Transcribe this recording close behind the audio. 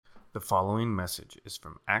The following message is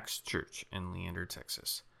from Acts Church in Leander,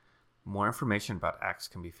 Texas. More information about Acts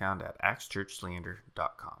can be found at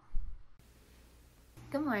actschurchleander.com.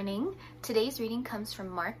 Good morning. Today's reading comes from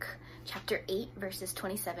Mark chapter 8, verses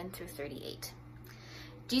 27 through 38.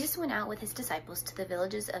 Jesus went out with his disciples to the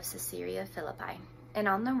villages of Caesarea Philippi, and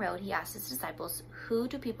on the road he asked his disciples, "Who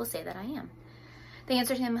do people say that I am?" They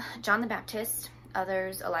answered him, "John the Baptist,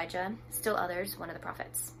 others Elijah, still others one of the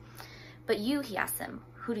prophets." "But you," he asked them,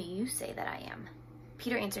 "who do you say that I am?"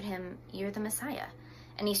 Peter answered him, "You're the Messiah."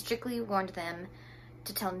 And he strictly warned them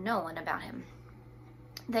to tell no one about him.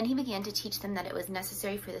 Then he began to teach them that it was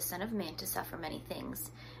necessary for the Son of Man to suffer many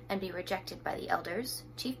things, and be rejected by the elders,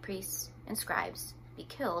 chief priests, and scribes, be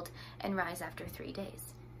killed, and rise after 3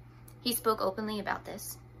 days. He spoke openly about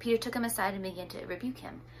this. Peter took him aside and began to rebuke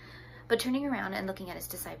him. But turning around and looking at his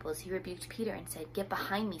disciples, he rebuked Peter and said, "Get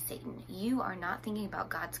behind me, Satan. You are not thinking about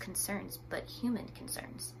God's concerns, but human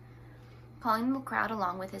concerns." Calling the crowd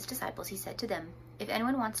along with his disciples, he said to them, "If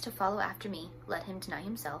anyone wants to follow after me, let him deny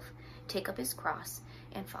himself, take up his cross,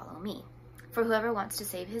 and follow me. For whoever wants to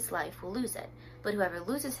save his life will lose it, but whoever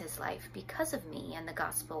loses his life because of me and the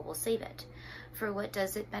gospel will save it. For what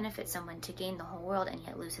does it benefit someone to gain the whole world and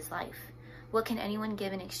yet lose his life? What can anyone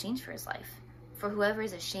give in exchange for his life? For whoever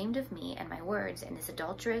is ashamed of me and my words in this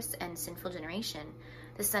adulterous and sinful generation,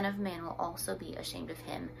 the Son of Man will also be ashamed of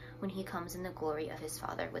him when he comes in the glory of his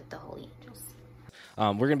Father with the holy angels."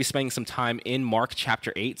 We're going to be spending some time in Mark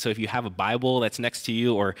chapter 8. So if you have a Bible that's next to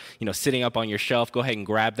you or, sitting up on your shelf, go ahead and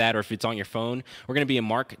grab that. Or if it's on your phone, we're going to be in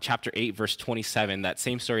Mark chapter 8, verse 27, that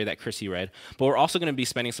same story that Chrissy read. But we're also going to be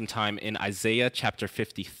spending some time in Isaiah chapter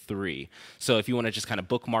 53. So if you want to just kind of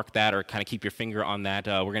bookmark that or kind of keep your finger on that,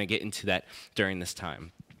 we're going to get into that during this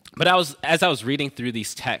time. But as I was reading through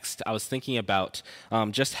these texts, I was thinking about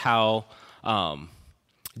just how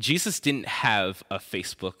Jesus didn't have a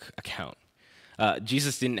Facebook account.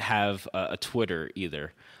 Jesus didn't have a Twitter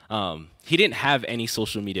either. He didn't have any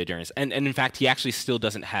social media during this. And in fact, he actually still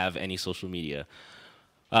doesn't have any social media.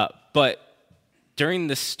 But during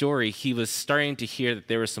this story, he was starting to hear that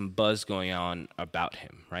there was some buzz going on about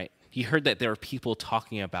him, right? He heard that there were people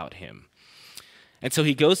talking about him. And so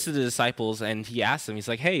he goes to the disciples and he asks them, he's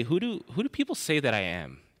like, "Hey, who do people say that I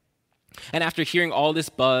am?" And after hearing all this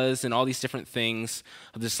buzz and all these different things,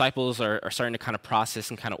 the disciples are starting to kind of process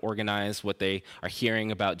and kind of organize what they are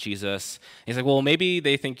hearing about Jesus. And he's like, well, maybe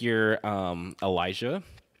they think you're Elijah.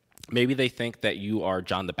 Maybe they think that you are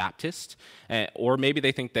John the Baptist. Or maybe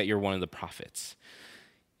they think that you're one of the prophets.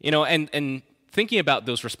 And thinking about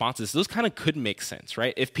those responses, those kind of could make sense,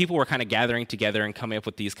 right? If people were kind of gathering together and coming up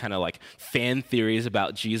with these kind of like fan theories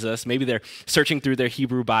about Jesus, maybe they're searching through their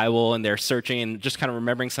Hebrew Bible and they're searching and just kind of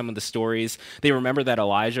remembering some of the stories. They remember that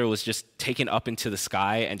Elijah was just taken up into the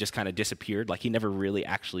sky and just kind of disappeared, like he never really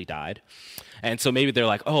actually died. And so maybe they're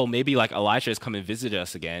like, oh, maybe like Elijah has come and visited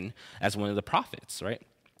us again as one of the prophets, right?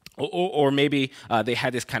 Or maybe they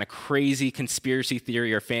had this kind of crazy conspiracy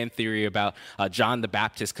theory or fan theory about John the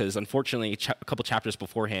Baptist, because unfortunately, a couple chapters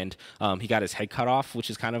beforehand, he got his head cut off, which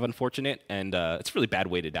is kind of unfortunate, and it's a really bad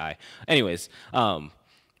way to die. Anyways,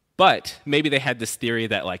 but maybe they had this theory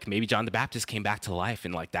that like maybe John the Baptist came back to life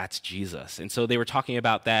and like that's Jesus. And so they were talking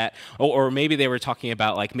about that. Or maybe they were talking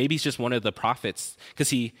about like maybe he's just one of the prophets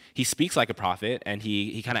because he speaks like a prophet and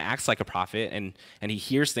he kind of acts like a prophet and he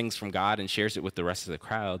hears things from God and shares it with the rest of the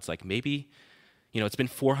crowds. Like maybe, it's been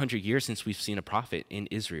 400 years since we've seen a prophet in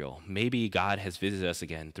Israel. Maybe God has visited us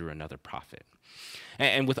again through another prophet.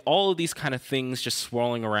 And with all of these kind of things just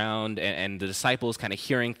swirling around and the disciples kind of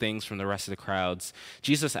hearing things from the rest of the crowds,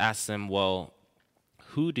 Jesus asks them, well,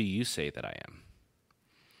 who do you say that I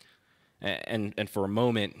am? And for a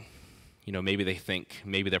moment, maybe they think,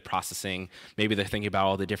 maybe they're processing, maybe they're thinking about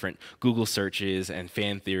all the different Google searches and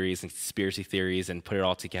fan theories and conspiracy theories and put it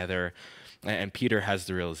all together. And Peter has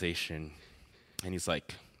the realization, and he's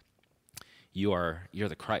like, you're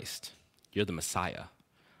the Christ. You're the Messiah.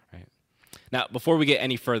 Now, before we get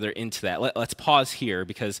any further into that, let's pause here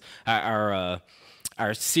because our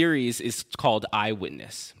series is called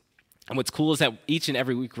Eyewitness. And what's cool is that each and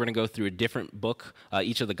every week we're going to go through a different book,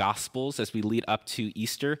 each of the Gospels, as we lead up to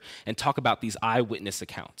Easter and talk about these eyewitness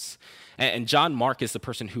accounts. And John Mark is the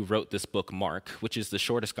person who wrote this book, Mark, which is the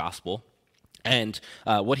shortest Gospel. And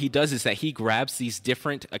what he does is that he grabs these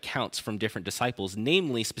different accounts from different disciples,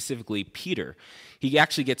 namely, specifically Peter. He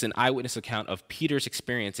actually gets an eyewitness account of Peter's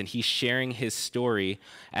experience, and he's sharing his story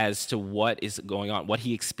as to what is going on, what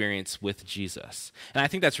he experienced with Jesus. And I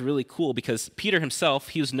think that's really cool because Peter himself,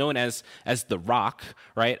 he was known as the Rock,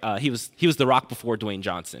 right? He was the Rock before Dwayne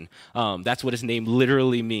Johnson. That's what his name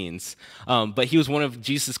literally means. But he was one of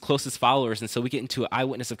Jesus' closest followers, and so we get into an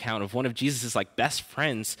eyewitness account of one of Jesus' best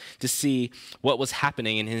friends to see what was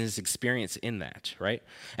happening in his experience in that, right?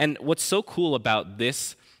 And what's so cool about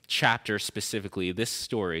this chapter specifically, this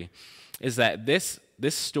story, is that this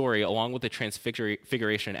story, along with the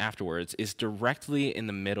transfiguration afterwards, is directly in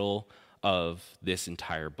the middle of this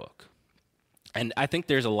entire book. And I think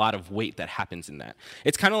there's a lot of weight that happens in that.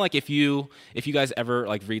 It's kind of like if you guys ever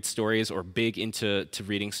read stories or big into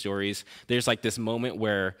reading stories, there's this moment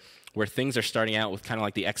where things are starting out with kind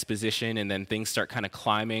of the exposition, and then things start kind of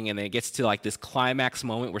climbing, and then it gets to this climax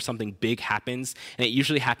moment where something big happens, and it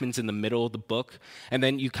usually happens in the middle of the book, and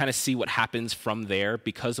then you kind of see what happens from there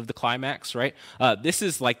because of the climax, right? This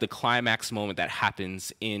is the climax moment that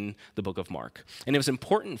happens in the book of Mark. And it was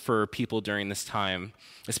important for people during this time,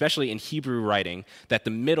 especially in Hebrew writing, that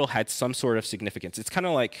the middle had some sort of significance. It's kind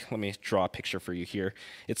of let me draw a picture for you here.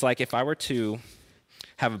 It's like if I were to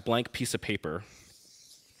have a blank piece of paper,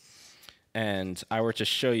 and I were to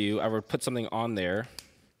show you, I would put something on there,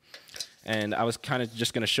 and I was kind of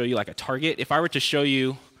just going to show you a target. If I were to show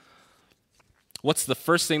you what's the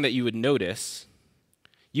first thing that you would notice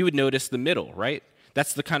the middle, right?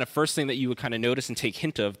 That's the kind of first thing that you would kind of notice and take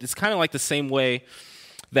hint of. It's kind of the same way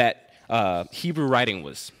that Hebrew writing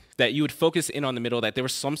was, that you would focus in on the middle, that there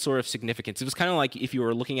was some sort of significance. It was kind of like if you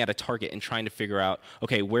were looking at a target and trying to figure out,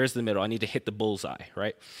 okay, where's the middle? I need to hit the bullseye,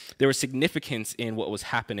 right? There was significance in what was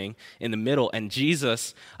happening in the middle, and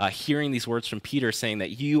Jesus, hearing these words from Peter saying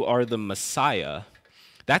that you are the Messiah,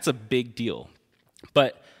 that's a big deal.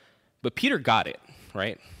 But Peter got it,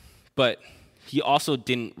 right? But he also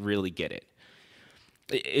didn't really get it.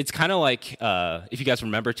 It's kind of like if you guys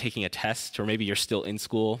remember taking a test, or maybe you're still in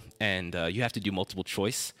school and you have to do multiple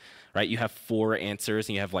choice, right? You have 4 answers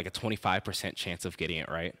and you have a 25% chance of getting it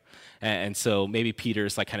right. And so maybe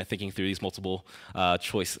Peter's kind of thinking through these multiple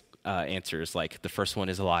choice answers. The first one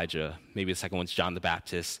is Elijah, maybe the second one's John the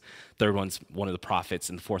Baptist, third one's one of the prophets,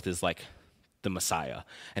 and the fourth is the Messiah.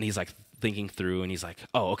 And he's thinking through, and he's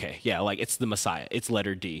oh, okay, yeah, it's the Messiah. It's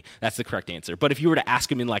letter D. That's the correct answer. But if you were to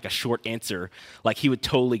ask him in a short answer, he would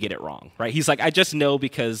totally get it wrong, right? He's I just know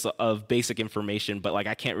because of basic information, but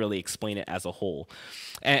I can't really explain it as a whole.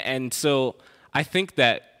 And so I think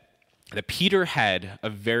that Peter had a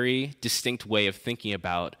very distinct way of thinking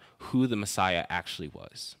about who the Messiah actually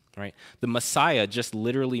was, right? The Messiah just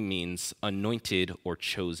literally means anointed or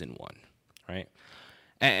chosen one, right?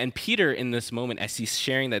 And Peter, in this moment, as he's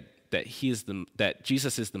sharing that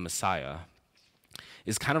Jesus is the Messiah,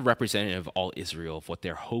 is kind of representative of all Israel, of what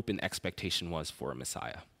their hope and expectation was for a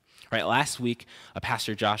Messiah. Right? Last week,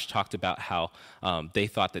 Pastor Josh talked about how they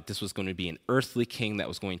thought that this was going to be an earthly king that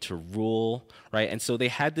was going to rule, right? And so they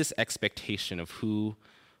had this expectation of who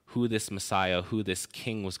this Messiah, who this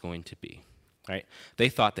king was going to be, right? They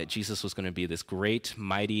thought that Jesus was going to be this great,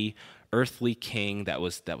 mighty, earthly king that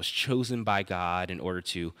was chosen by God in order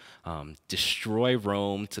to destroy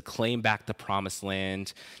Rome, to claim back the promised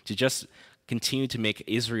land, to just continue to make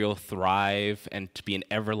Israel thrive and to be an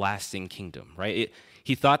everlasting kingdom, right?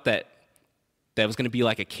 He thought that was going to be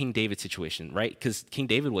like a King David situation, right? Because King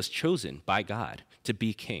David was chosen by God to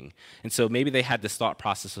be king. And so maybe they had this thought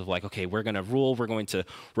process of okay, we're going to rule, we're going to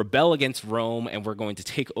rebel against Rome, and we're going to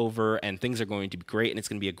take over, and things are going to be great, and it's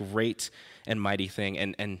going to be a great and mighty thing.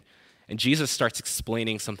 And Jesus starts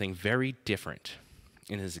explaining something very different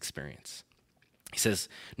in his experience. He says,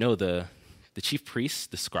 no, the chief priests,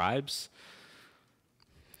 the scribes,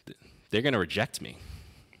 they're going to reject me,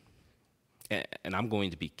 and I'm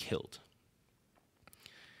going to be killed.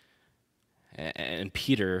 And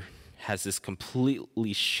Peter has this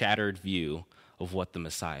completely shattered view of what the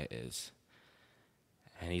Messiah is.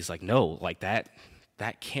 And he's no,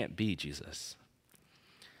 that can't be, Jesus.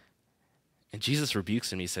 And Jesus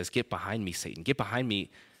rebukes him. He says, get behind me, Satan. Get behind me,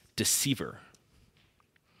 deceiver.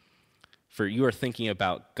 For you are thinking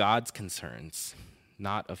about God's concerns,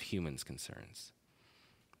 not of humans' concerns.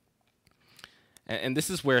 And this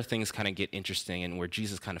is where things kind of get interesting and where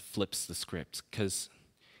Jesus kind of flips the script, because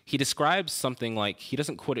he describes something he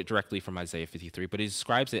doesn't quote it directly from Isaiah 53, but he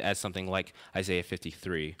describes it as something like Isaiah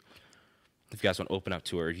 53. If you guys want to open up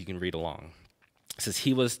to it, you can read along. It says,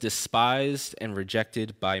 he was despised and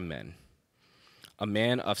rejected by men, a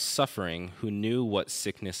man of suffering who knew what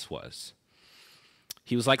sickness was.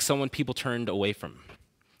 He was like someone people turned away from.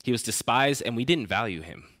 He was despised, and we didn't value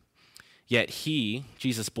him. Yet he,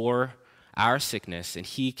 Jesus, bore our sickness, and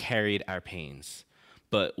he carried our pains.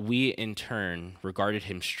 But we, in turn, regarded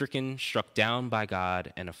him stricken, struck down by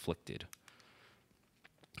God, and afflicted.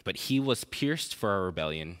 But he was pierced for our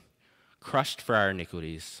rebellion, crushed for our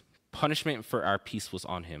iniquities. Punishment for our peace was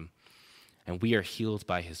on him, and we are healed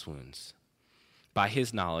by his wounds. By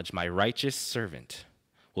his knowledge, my righteous servant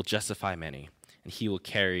will justify many, and he will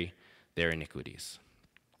carry their iniquities.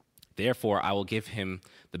 Therefore, I will give him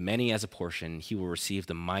the many as a portion. He will receive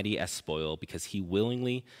the mighty as spoil, because he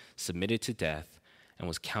willingly submitted to death and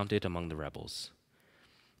was counted among the rebels.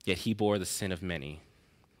 Yet he bore the sin of many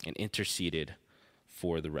and interceded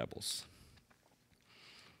for the rebels.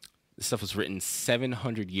 This stuff was written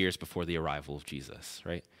 700 years before the arrival of Jesus,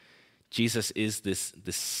 right? Jesus is this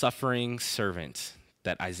suffering servant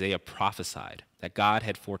that Isaiah prophesied, that God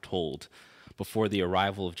had foretold before the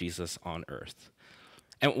arrival of Jesus on earth.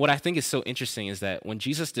 And what I think is so interesting is that when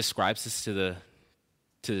Jesus describes this to the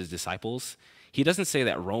disciples, he doesn't say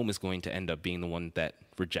that Rome is going to end up being the one that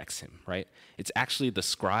rejects him, right? It's actually the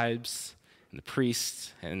scribes and the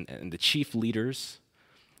priests and the chief leaders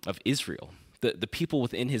of Israel. The people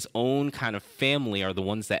within his own kind of family are the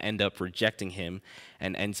ones that end up rejecting him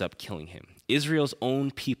and ends up killing him. Israel's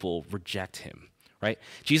own people reject him, right?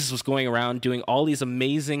 Jesus was going around doing all these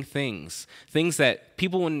amazing things that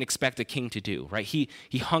people wouldn't expect a king to do, right? He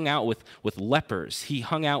hung out with lepers. He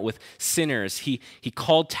hung out with sinners. He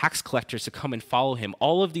called tax collectors to come and follow him.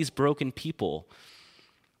 All of these broken people,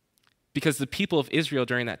 because the people of Israel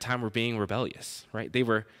during that time were being rebellious, right? They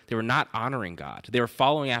were not honoring God. They were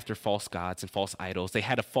following after false gods and false idols. They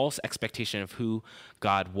had a false expectation of who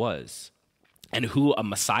God was and who a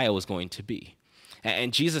Messiah was going to be.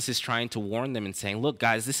 And Jesus is trying to warn them and saying, look,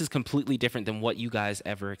 guys, this is completely different than what you guys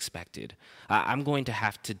ever expected. I'm going to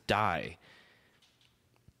have to die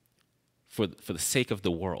for the sake of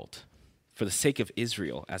the world, for the sake of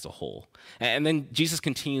Israel as a whole. And then Jesus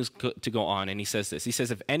continues to go on, and he says this. He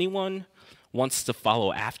says, if anyone wants to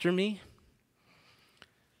follow after me,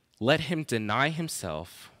 let him deny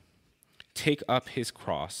himself, take up his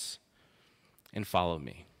cross, and follow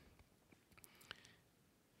me.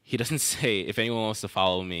 He doesn't say, if anyone wants to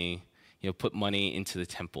follow me, put money into the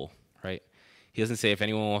temple, right? He doesn't say, if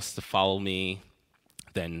anyone wants to follow me,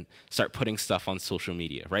 then start putting stuff on social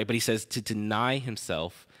media, right? But he says to deny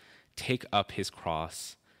himself, take up his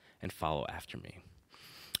cross, and follow after me.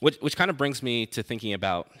 Which kind of brings me to thinking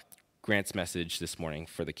about Grant's message this morning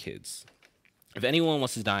for the kids. If anyone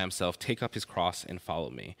wants to deny himself, take up his cross and follow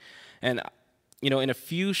me. And, in a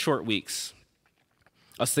few short weeks,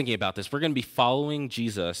 I was thinking about this. We're going to be following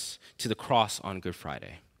Jesus to the cross on Good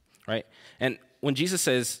Friday, right? And when Jesus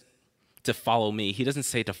says to follow me, he doesn't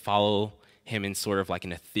say to follow him in sort of like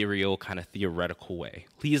an ethereal kind of theoretical way.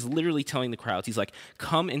 He is literally telling the crowds, he's like,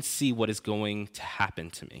 come and see what is going to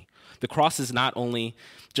happen to me. The cross is not only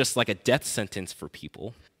just like a death sentence for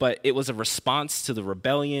people, but it was a response to the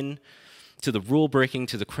rebellion, to the rule breaking,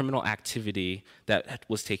 to the criminal activity that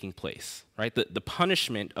was taking place, right? The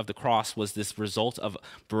punishment of the cross was this result of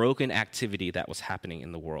broken activity that was happening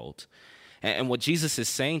in the world. And what Jesus is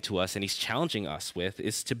saying to us, and he's challenging us with,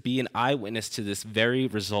 is to be an eyewitness to this very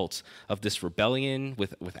result of this rebellion,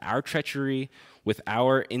 with our treachery, with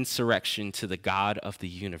our insurrection to the God of the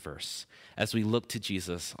universe, as we look to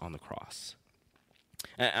Jesus on the cross.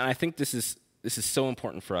 And I think this is so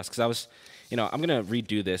important for us, because I was, I'm going to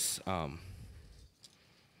redo this. I'm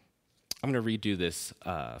going to redo this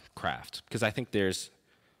craft, because I think there's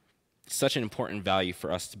such an important value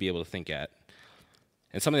for us to be able to think at.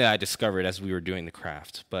 And something that I discovered as we were doing the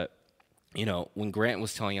craft. But, when Grant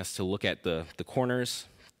was telling us to look at the corners,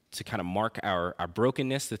 to kind of mark our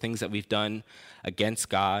brokenness, the things that we've done against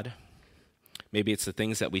God, maybe it's the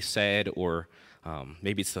things that we've said, or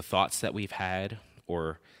maybe it's the thoughts that we've had,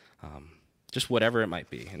 or just whatever it might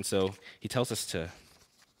be. And so he tells us to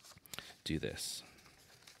do this.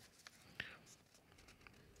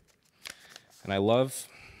 And I love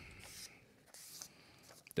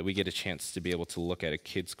that we get a chance to be able to look at a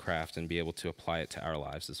kid's craft and be able to apply it to our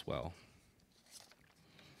lives as well.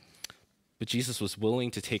 But Jesus was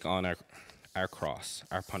willing to take on our cross,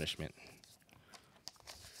 our punishment.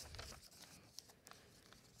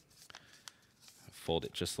 Fold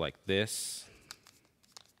it just like this.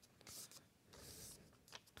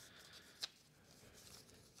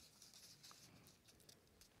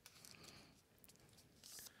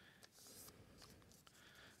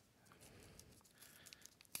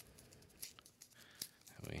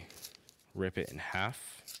 Rip it in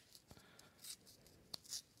half.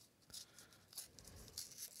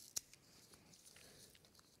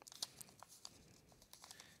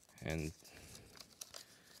 And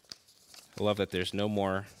I love that there's no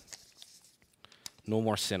more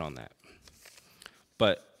sin on that.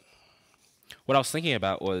 But what I was thinking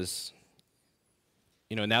about was,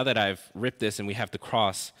 now that I've ripped this and we have the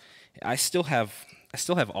cross, I still have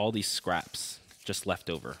all these scraps just left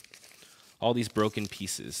over. All these broken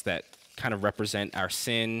pieces that kind of represent our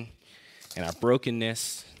sin and our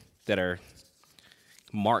brokenness, that are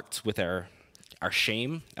marked with our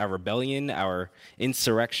shame, our rebellion, our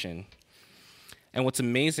insurrection. And what's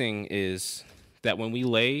amazing is that when we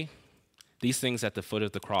lay these things at the foot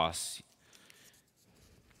of the cross,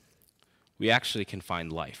 we actually can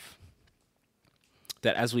find life.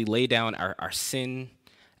 That as we lay down our sin,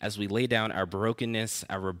 as we lay down our brokenness,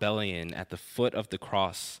 our rebellion at the foot of the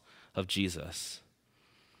cross of Jesus,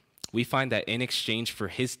 we find that in exchange for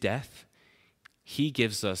his death, he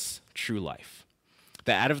gives us true life.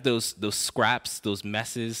 That out of those scraps, those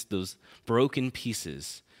messes, those broken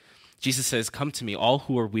pieces, Jesus says, "Come to me, all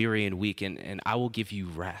who are weary and weak, and I will give you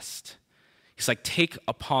rest." He's like, "Take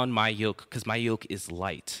upon my yoke, because my yoke is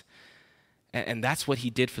light." And that's what he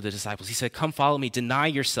did for the disciples. He said, "Come follow me, deny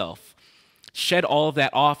yourself, shed all of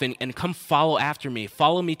that off, and come follow after me.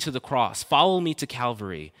 Follow me to the cross, follow me to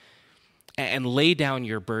Calvary, and lay down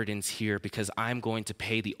your burdens here, because I'm going to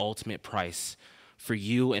pay the ultimate price for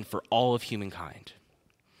you and for all of humankind."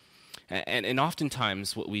 And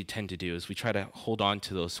oftentimes what we tend to do is we try to hold on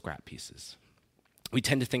to those scrap pieces. We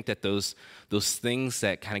tend to think that those things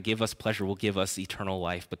that kind of give us pleasure will give us eternal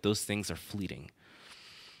life, but those things are fleeting.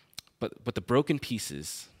 But the broken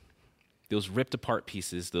pieces, those ripped apart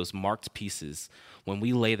pieces, those marked pieces, when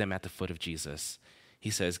we lay them at the foot of Jesus, he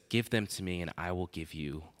says, "Give them to me and I will give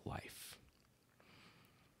you life."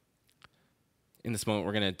 In this moment,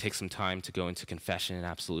 we're going to take some time to go into confession and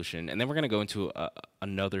absolution, and then we're going to go into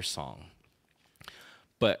another song.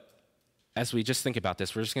 But as we just think about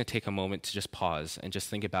this, we're just going to take a moment to just pause and just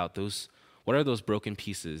think about what are those broken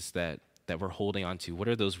pieces that we're holding on to? What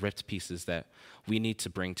are those ripped pieces that we need to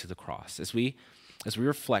bring to the cross? As we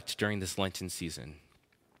reflect during this Lenten season,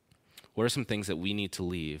 what are some things that we need to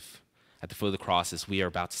leave at the foot of the cross as we are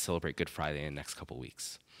about to celebrate Good Friday in the next couple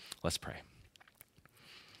weeks? Let's pray.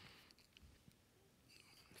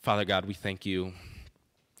 Father God, we thank you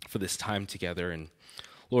for this time together. And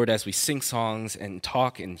Lord, as we sing songs and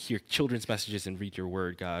talk and hear children's messages and read your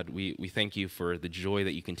word, God, we thank you for the joy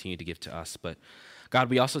that you continue to give to us. But God,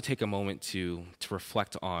 we also take a moment to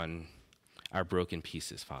reflect on our broken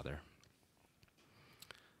pieces, Father.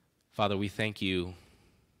 Father, we thank you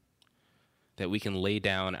that we can lay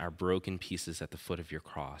down our broken pieces at the foot of your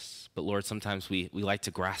cross. But Lord, sometimes we like to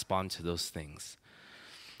grasp onto those things.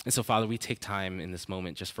 And so, Father, we take time in this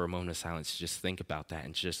moment just for a moment of silence to just think about that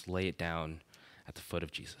and just lay it down at the foot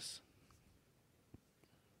of Jesus.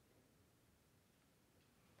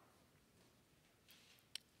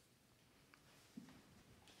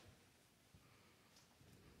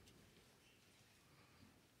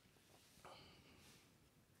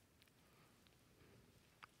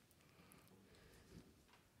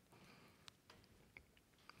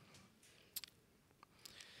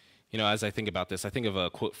 As I think about this, I think of a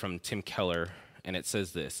quote from Tim Keller, and it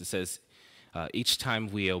says this. It says, "Each time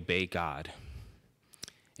we obey God,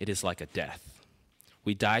 it is like a death.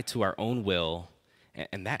 We die to our own will,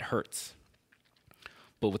 and that hurts.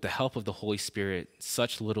 But with the help of the Holy Spirit,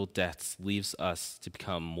 such little deaths leaves us to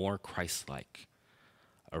become more Christ-like,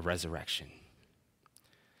 a resurrection."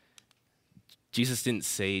 Jesus didn't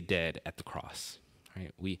say dead at the cross,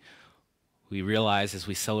 right? We realize as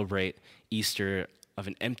we celebrate Easter of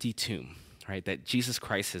an empty tomb, right, that Jesus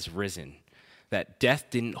Christ has risen, that death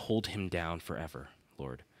didn't hold him down forever,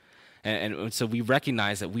 Lord. And so we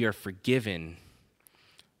recognize that we are forgiven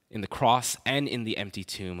in the cross and in the empty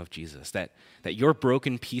tomb of Jesus, that your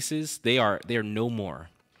broken pieces, they are no more.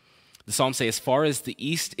 The Psalms say, "As far as the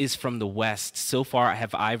east is from the west, so far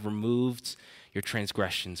have I removed your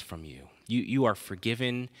transgressions from you." You are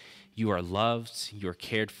forgiven, you are loved, you are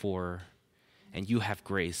cared for, and you have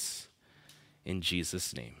grace in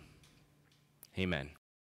Jesus' name. Amen.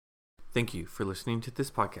 Thank you for listening to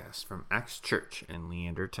this podcast from Acts Church in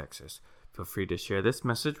Leander, Texas. Feel free to share this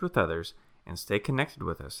message with others and stay connected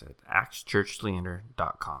with us at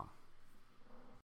actschurchleander.com.